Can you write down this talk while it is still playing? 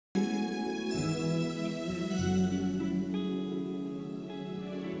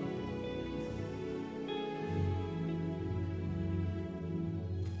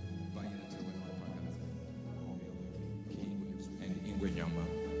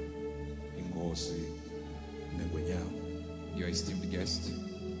your esteemed guest,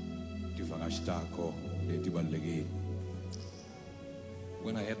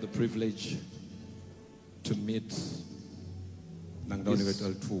 when I had the privilege to meet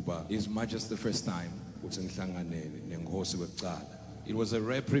His Majesty the first time, it was a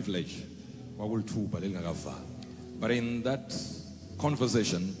rare privilege. But in that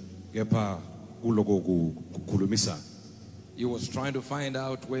conversation, he was trying to find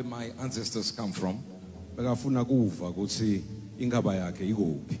out where my ancestors come from.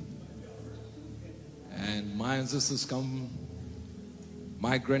 And my ancestors come,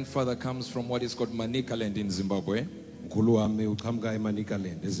 my grandfather comes from what is called Manicaland in Zimbabwe.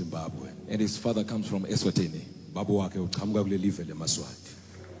 And his father comes from Eswatini.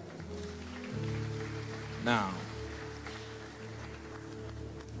 Now,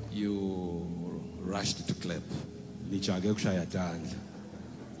 you rushed to clap.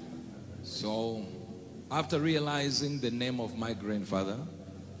 So, after realizing the name of my grandfather,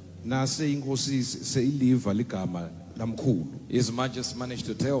 His Majesty managed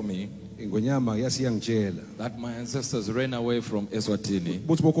to tell me that my ancestors ran away from Eswatini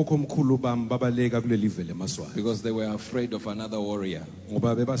because they were afraid of another warrior.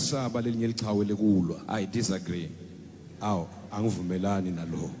 I disagree.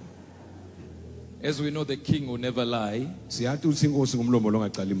 As we know, the king will never lie. So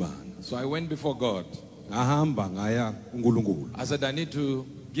I went before God. I said, I need to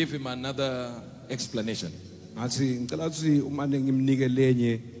give him another explanation. So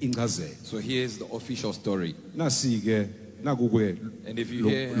here's the official story. And if you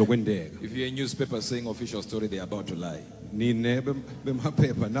hear a newspaper saying official story, they're about to lie.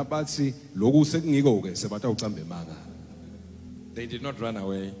 They did not run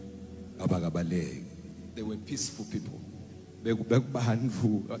away. They were peaceful people. So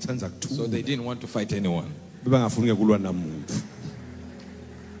they didn't want to fight anyone.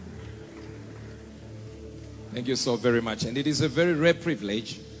 Thank you so very much. And it is a very rare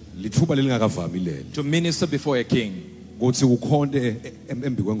privilege to minister before a king.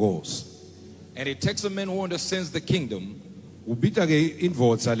 And it takes a man who understands the kingdom to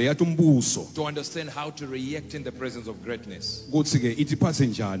understand how to react in the presence of greatness.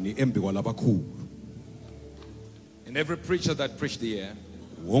 And every preacher that preached here,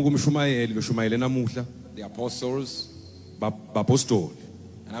 the apostles,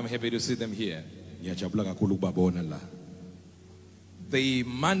 and I'm happy to see them here, they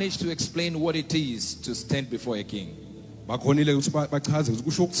managed to explain what it is to stand before a king. And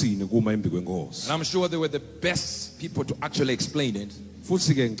I'm sure they were the best people to actually explain it, because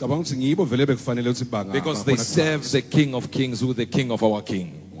they serve the King of Kings, who is the King of our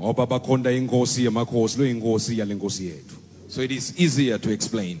King. So it is easier to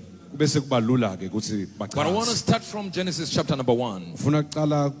explain. But I want to start from Genesis chapter number 1.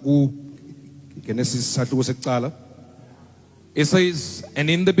 It says, and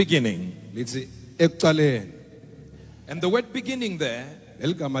in the beginning. And the word beginning there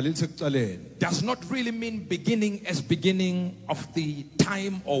does not really mean beginning as beginning of the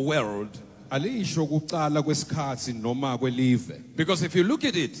time or world. Because if you look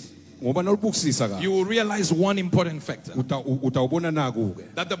at it, you will realize one important factor.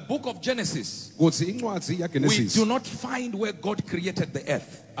 That the book of Genesis, we do not find where God created the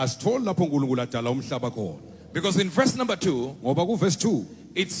earth. Because in verse number 2,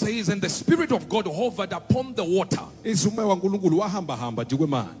 it says, and the Spirit of God hovered upon the water.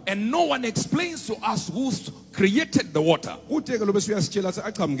 And no one explains to us who created the water.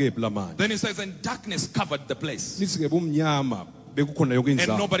 Then it says, and darkness covered the place.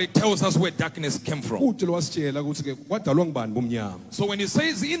 And nobody tells us where darkness came from. So when it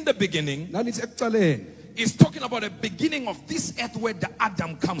says in the beginning, it's talking about the beginning of this earth where the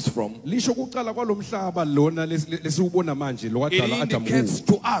Adam comes from. It indicates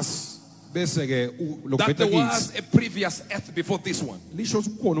to us that there was a previous earth before this one.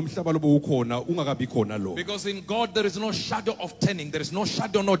 Because in God there is no shadow of turning, there is no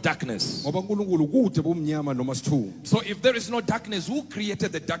shadow, no darkness. So if there is no darkness, who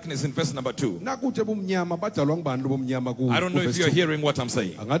created the darkness in verse number 2? I don't know if you're hearing what I'm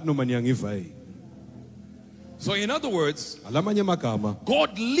saying. So in other words,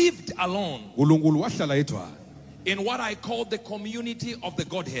 God lived alone in what I call the community of the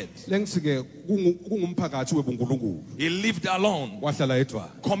Godhead. He lived alone,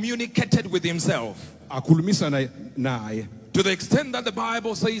 communicated with himself, to the extent that the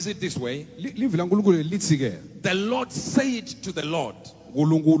Bible says it this way: the Lord said to the Lord,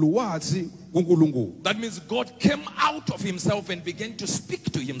 That means God came out of himself and began to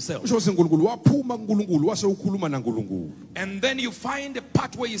speak to himself. And then you find a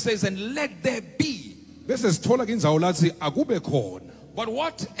part where he says, and let there be. But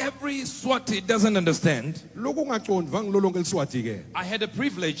what every Swati doesn't understand, I had a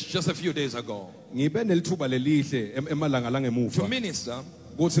privilege just a few days ago to minister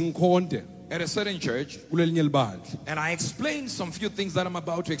at a certain church, and I explained some few things that I'm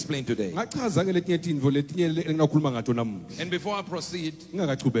about to explain today. And before I proceed,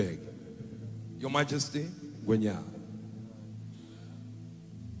 Your Majesty,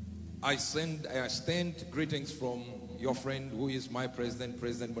 I extend greetings from your friend who is my president,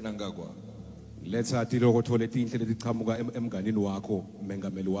 President Mnangagwa.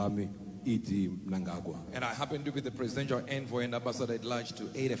 And I happen to be the presidential envoy and ambassador at large to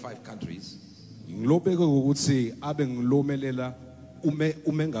 85 countries.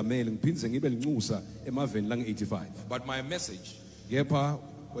 But my message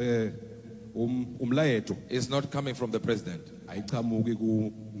is not coming from the president.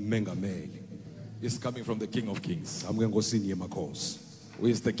 It's coming from the King of Kings, who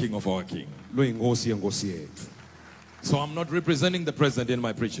is the King of our King. So I'm not representing the president in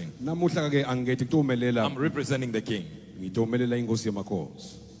my preaching. I'm representing the King.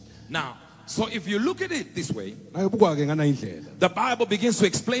 Now, so if you look at it this way, the Bible begins to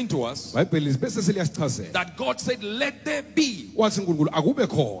explain to us that God said, let there be.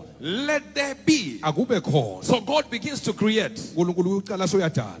 Let there be. So God begins to create.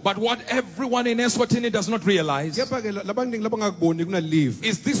 But what everyone in Eswatini does not realize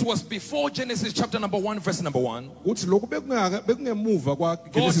is this was before Genesis chapter number 1, verse number 1. God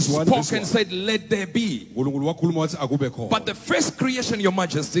spoke and said, let there be. But the first creation, Your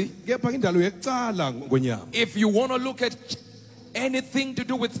Majesty, if you want to look at anything to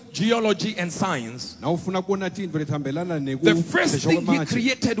do with geology and science, the first thing he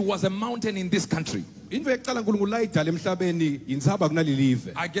created was a mountain in this country. I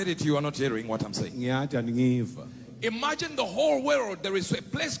get it, you are not hearing what I'm saying. Imagine the whole world, there is a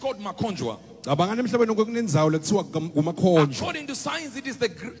place called Makonjwa. According to science, it is the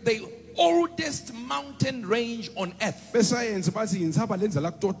oldest mountain range on earth.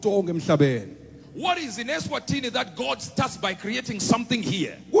 What is in Eswatini that God starts by creating something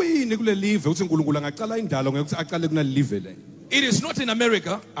here? It is not in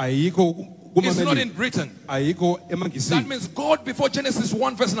America. It's not in Britain. That means God, before Genesis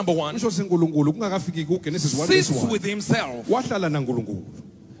 1 verse number 1, sits with himself.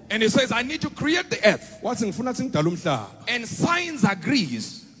 And he says, I need to create the earth. And science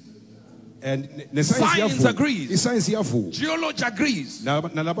agrees. And science agrees. Geology agrees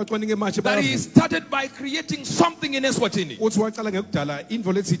that he started by creating something in Eswatini.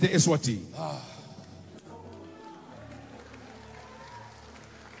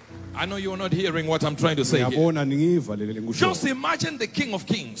 I know you are not hearing what I'm trying to say here. Just imagine the King of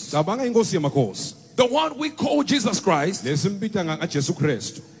Kings, the one we call Jesus Christ,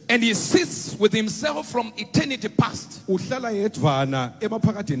 and he sits with himself from eternity past. He is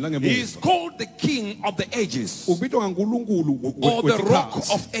called the King of the Ages, or the Rock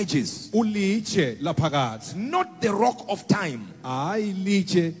of Ages, not the Rock of Time, but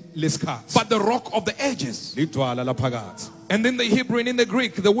the Rock of the Ages. And in the Hebrew and in the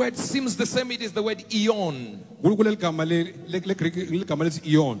Greek, the word seems the same. It is the word eon. It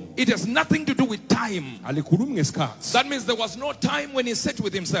has nothing to do with time. That means there was no time when he sat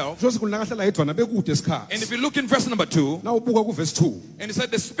with himself. And if you look in verse number 2, and he said,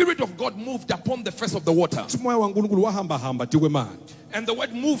 the Spirit of God moved upon the face of the water. And the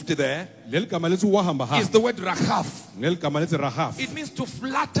word moved there is the word rahaf. It means to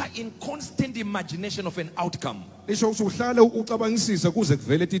flutter in constant imagination of an outcome. So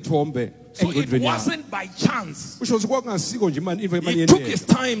it wasn't by chance. He took his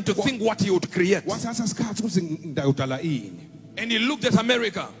time to think what he would create. And he looked at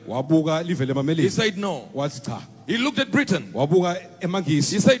America. He said no. He looked at Britain. He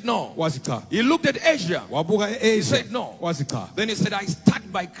said no. He looked at Asia. He said no. Then he said, I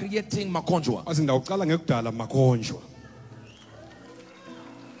start by creating Makonjwa.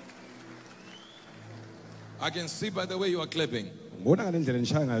 I can see by the way you are clapping. Your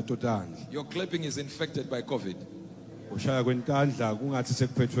clapping is infected by COVID.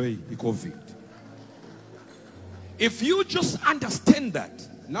 If you just understand that,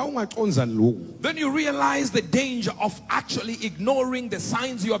 then you realize the danger of actually ignoring the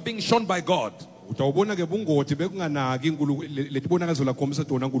signs you are being shown by God.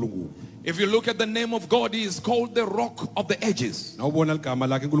 If you look at the name of God, he is called the Rock of the Ages. And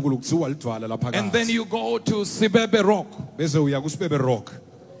then you go to Uebert Rock.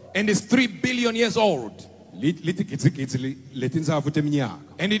 And it's 3 billion years old. And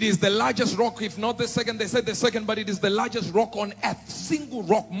it is the largest rock, if not the second. They said the second, but it is the largest rock on earth. Single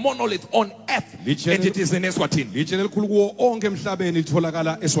rock, monolith on earth. And it is in Eswatini.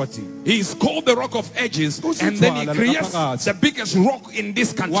 He is called the Rock of Ages. And then he creates the biggest rock in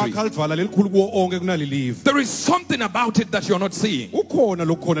this country. There is something about it that you're not seeing.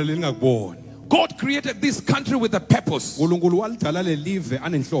 God created this country with a purpose. But I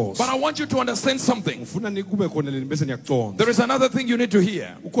want you to understand something. There is another thing you need to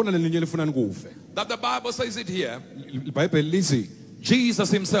hear. That the Bible says it here.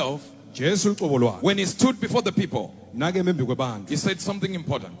 Jesus himself, when he stood before the people, he said something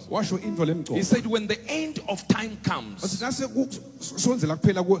important. He said, when the end of time comes,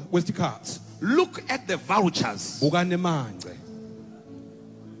 look at the vultures.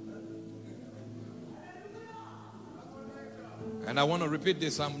 And I want to repeat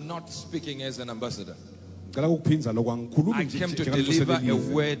this. I'm not speaking as an ambassador. I came to deliver a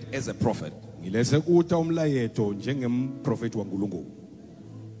word as a prophet. I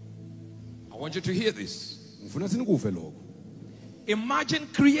want you to hear this. Imagine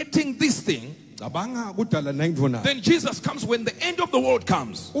creating this thing. Then Jesus comes when the end of the world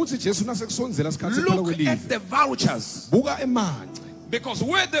comes. Look at the vultures. Because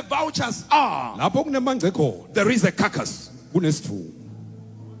where the vultures are, there is a carcass.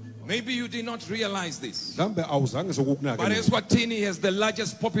 Maybe you did not realize this, but Eswatini has the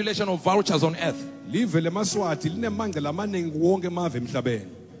largest population of vultures on earth.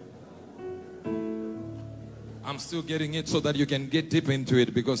 I'm still getting it so that you can get deep into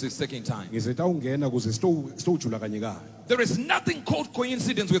it, because it's taking time. There is nothing called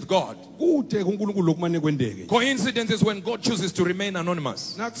coincidence with God. Coincidence is when God chooses to remain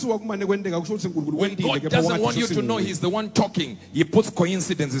anonymous. When God doesn't want you to know he's the one talking, he puts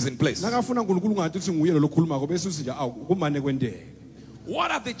coincidences in place. What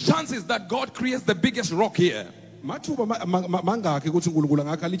are the chances that God creates the biggest rock here? What are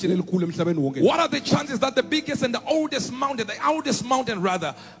the chances that the biggest and the oldest mountain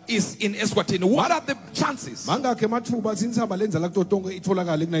rather, is in Eswatini? What are the chances? Now,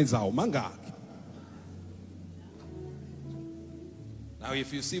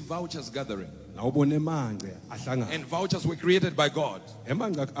 if you see vultures gathering, and vultures were created by God,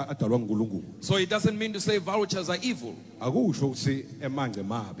 so it doesn't mean to say vultures are evil.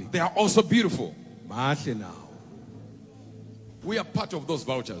 They are also beautiful. We are part of those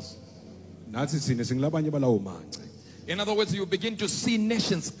vultures. In other words, you begin to see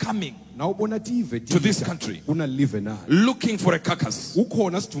nations coming to this country looking for a carcass.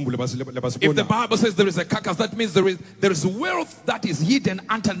 If the Bible says there is a carcass, that means there is wealth that is hidden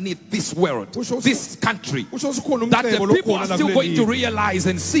underneath this world, this country, that the people are still going to realize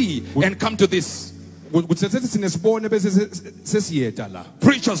and see and come to this.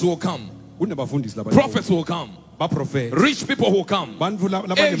 Preachers will come. Prophets will come. Rich people will come.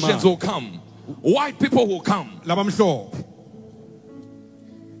 Asians will come. White people will come.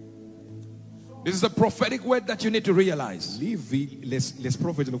 This is a prophetic word that you need to realize.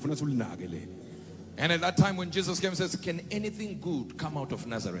 And at that time when Jesus came and says, can anything good come out of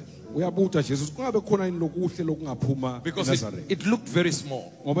Nazareth? Because it looked very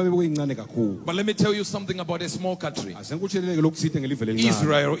small. But let me tell you something about a small country.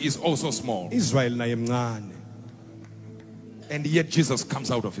 Israel is also small. And yet Jesus comes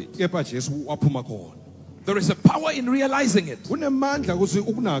out of it. There is a power in realizing it.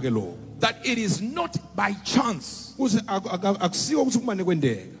 That it is not by chance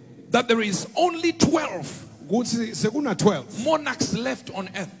that there is only 12 monarchs left on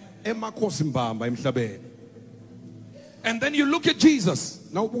earth. And then you look at Jesus.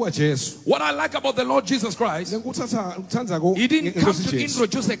 What I like about the Lord Jesus Christ, he didn't come to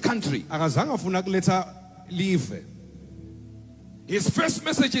introduce a country. His first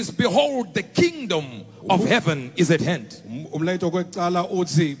message is, behold, the kingdom of heaven is at hand. It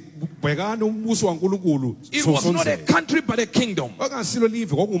was not a country but a kingdom.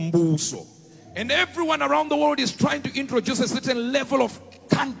 And everyone around the world is trying to introduce a certain level of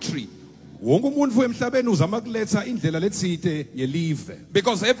country.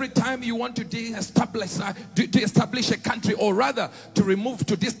 Because every time you want to establish a country, or rather to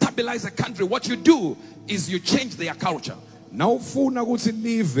destabilize a country, what you do is you change their culture. And to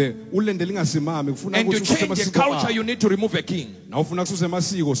change a culture, you need to remove a king.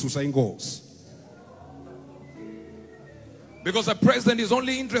 Because a president is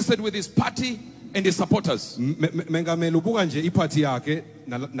only interested with his party and his supporters. Mengameli ubuka nje iphathi yakhe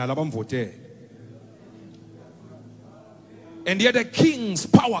nalabamvotela. And yet a king's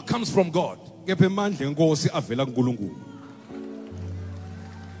power comes from God. Kepha amandla enkosi avela kuNkulunkulu.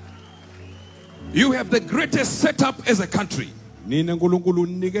 You have the greatest setup as a country. Nina uNkulunkulu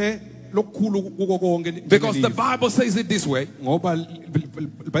unike lokukhulu kuko konke. Because the Bible says it this way. Ngoba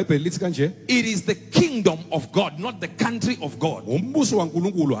iBhayibheli lithi kanje. It is the kingdom of God, not the country of God. Umbuso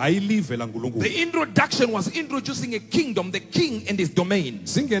waNkulunkulu ayilive laNkulunkulu. The introduction was introducing a kingdom, the king and his domain.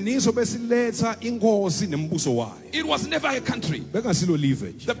 Singeniso besiletha inkosi nembuso wayo. It was never a country. Bekungasilo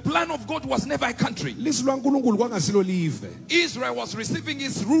live nje. The plan of God was never a country. Lisu laNkulunkulu kwangasilo live. Israel was receiving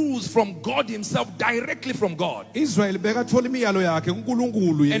its rules from God himself, directly from God. Israel bekathola imiyalo yakhe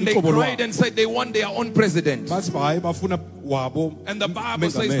kuNkulunkulu. And they cried and said they want their own president. Bathi hayi bafuna wabo. And the Bible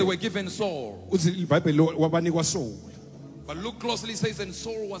says they were given Saul. Uthi iBhayibheli wabanikwa Saul. But Luke closely says, and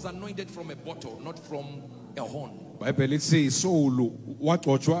Saul was anointed from a bottle, not from a horn. iBhayibheli lithi Saul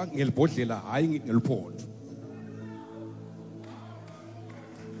wagcotshwa ngelibhodlela hayi ngeliphondo.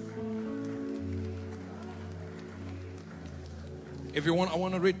 If you want, I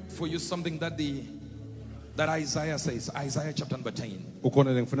want to read for you something that Isaiah says. Isaiah chapter number 10.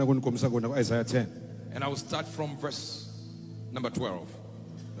 Isaiah 10. And I will start from verse number 12.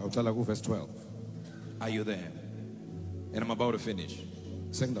 Verse 12. Are you there? And I'm about to finish.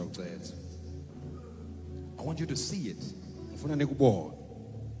 I want you to see it.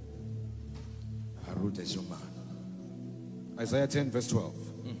 Isaiah 10 verse 12.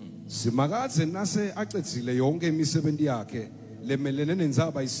 Simakaze nase aqedzile yonke imisebenzi yakhe lemelene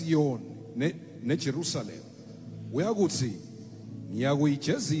nenzaba iSiyoni neJerusalem. Uyakuthi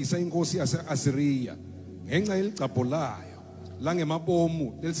ngiyakuyijezisa inkosi yase-Asiriya ngenxa yelicapho layo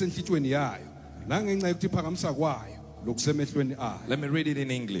langemabomu lelisenhlitshweni yayo nangenxa yokuthi iphakamisa kwayo lokusemehlweni ayo. Let me read it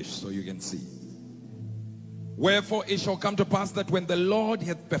in English so you can see. Wherefore it shall come to pass that when the Lord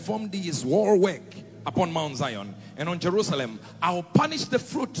hath performed his war work upon Mount Zion and on Jerusalem, I will punish the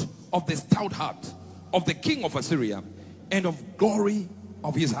fruit of the stout heart of the king of Assyria and of glory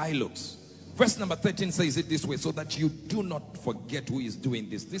of his high looks. Verse number 13 says it this way, so that you do not forget who is doing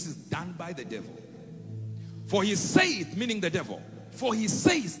this. This is done by the devil. For he saith, meaning the devil, for he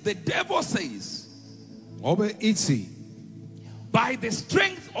says, the devil says, by the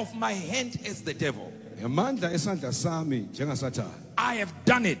strength of my hand as the devil, I have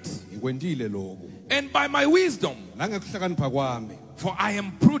done it. And by my wisdom, for I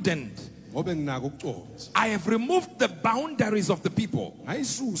am prudent, I have removed the boundaries of the people,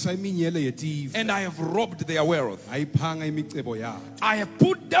 and I have robbed their wealth. I have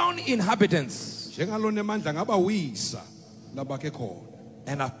put down inhabitants, and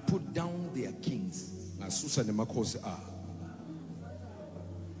I've put down their kings.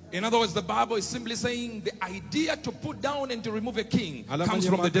 In other words, the Bible is simply saying the idea to put down and to remove a king comes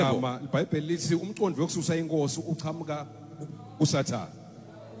from the devil.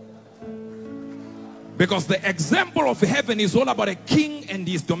 Because the example of heaven is all about a king and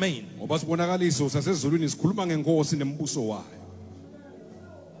his domain. Like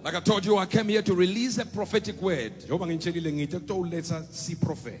I told you, I came here to release a prophetic word.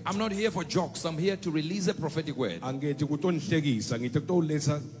 I'm not here for jokes. I'm here to release a prophetic word.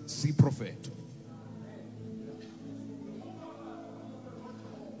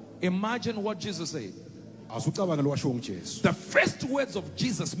 Imagine what Jesus said. The first words of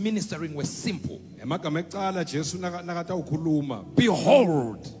Jesus ministering were simple.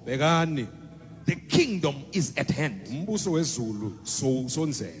 Behold, the kingdom is at hand.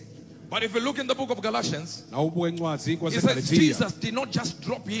 But if you look in the book of Galatians, it says Jesus did not just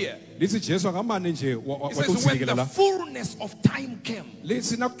drop here. It says when the fullness of time came.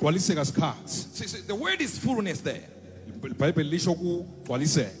 See, the word is fullness there.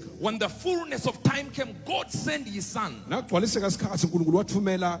 When the fullness of time came, God sent his son. The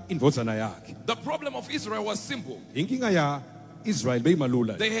problem of Israel was simple. They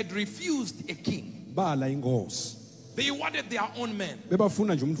had refused a king. They wanted their own man.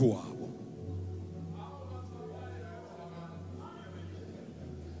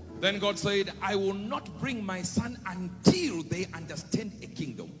 Then God said, I will not bring my son until they understand a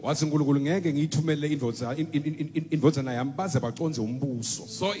kingdom. So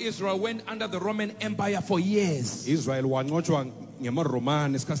Israel went under the Roman Empire for years,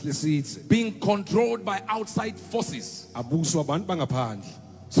 being controlled by outside forces, so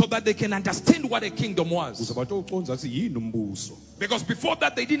that they can understand what a kingdom was. Because before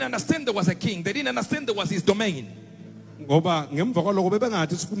that, they didn't understand there was a king. They didn't understand there was his domain. ngoba ngemva kwaloko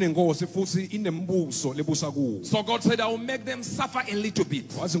bebengathi kunenkosi futhi inembuso lebusa kuwo. So God said, I will make them suffer a little bit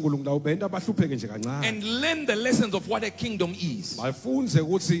Wathi uNkulunkulu ubenta bahlupheke nje kancane. and learn the lessons of what a kingdom is. Bafunze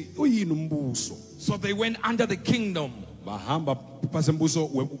ukuthi uyini umbuso. So they went under the kingdom Bahamba pasembuso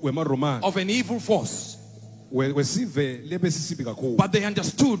weMaroma of an evil force, wesive lebesisibi kakhulu. but they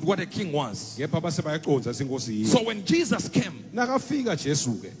understood what a king was. Yepha base bayaconza inkosi yini. So when Jesus came, Nakafika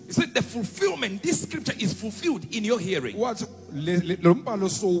Jesu ke. he said the fulfillment, this scripture is fulfilled in your hearing. Wathi lo mbhalo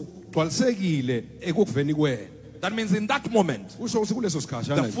so gcwalisekile ekuveni kwena. That means in that moment, Usho ukuthi kuleso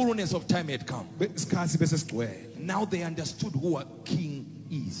sikhashana the fullness of time had come. isikhathi bese sigcwele. Now they understood who a king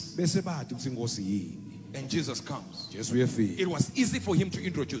is. Bese bathi ukuthi inkosi yini. And Jesus comes. Jesu uyefika. It was easy for him to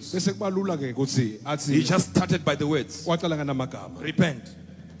introduce. Bese kubalula ke ukuthi He athi just started by the words, waqala ngamagama. repent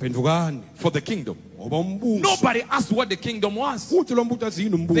Phendukani for the kingdom. ngoba umbuso. Nobody asked what the kingdom was. Uthi lo mbuso athi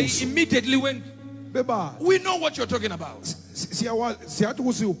yini They umbuso. immediately went, Beba we know what you're talking about. siyathi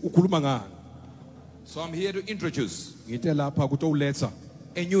ukuthi ukhuluma ngani. So I'm here to introduce Ngite lapha ukuthi uletha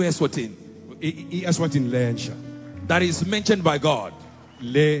a new Eswatini Eswatini lensha. that is mentioned by God.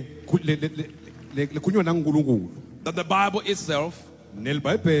 Lekunywa naNkulunkulu. That the Bible itself,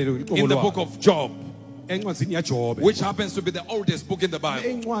 NeLibhayibheli in the book of Job, encwadzini yaJobe. which happens to be the oldest book in the Bible,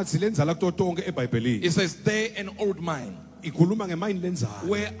 Encwadzi lenzala kuto tonke eBhayibhelini. it says, there an old mine Ikhuluma ngemayini lenzala.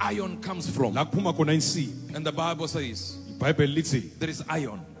 where iron comes from. La kuphuma khona insimbi. And the Bible says, iBhayibheli lithi there is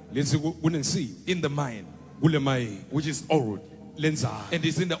iron lithi kunensimbi in the mine, kule mayini which is old. lenzala. And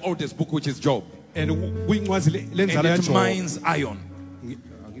it's in the oldest book, which is Job. And kuyincwadzi And lenzala it yaJobe. mines iron.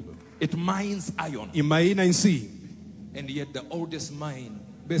 It mines iron. Imayina insimbi. And yet the oldest mine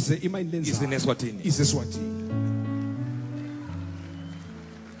Bese imayini lenzala is in Eswatini. Eswatini.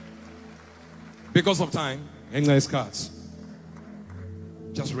 Because of time, Ngenxa yesikhathi.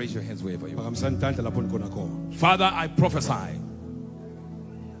 just raise your hands wherever you are. Phakamisani tandla lapho nikhona khona. Father, I prophesy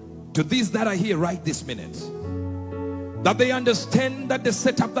to these that are here right this minute, that they understand that the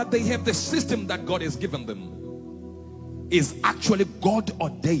setup that they have, the system that God has given them, is actually God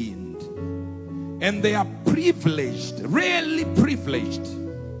ordained. And they are privileged, really privileged,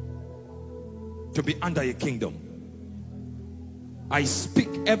 to be under a kingdom. I speak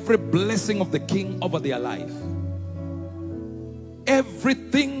every blessing of the king over their life.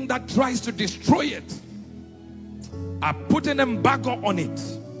 Everything that tries to destroy it, I put an embargo on it,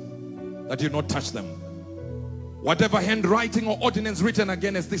 that you not touch them. Whatever handwriting or ordinance written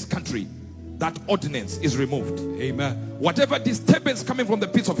against this country, that ordinance is removed. Amen. Whatever disturbance coming from the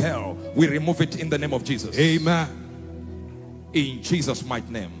pits of hell, we remove it in the name of Jesus. Amen. In Jesus'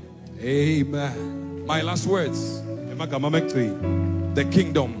 mighty name. Amen. My last words. Emagama amagcini. The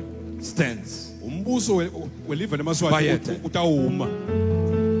kingdom stands. Umbuso welive leMaswati utawuma.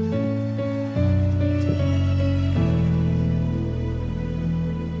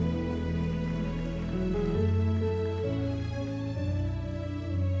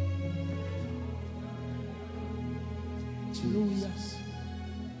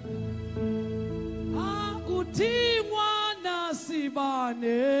 Akuthingwa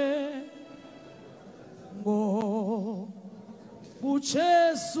nasibane ngo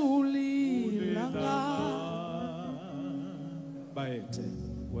uJesu lilanga bayethe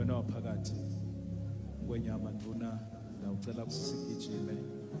wena waphakathi kwenyama nduna la ucela kusigijime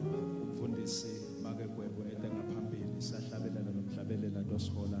umfundisi make gwebo ede ngaphambili sahlabelela nomhlabelela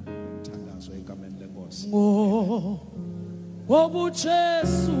dosihola umthandazo egameni lenkosi ngo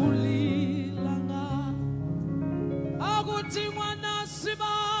uJesu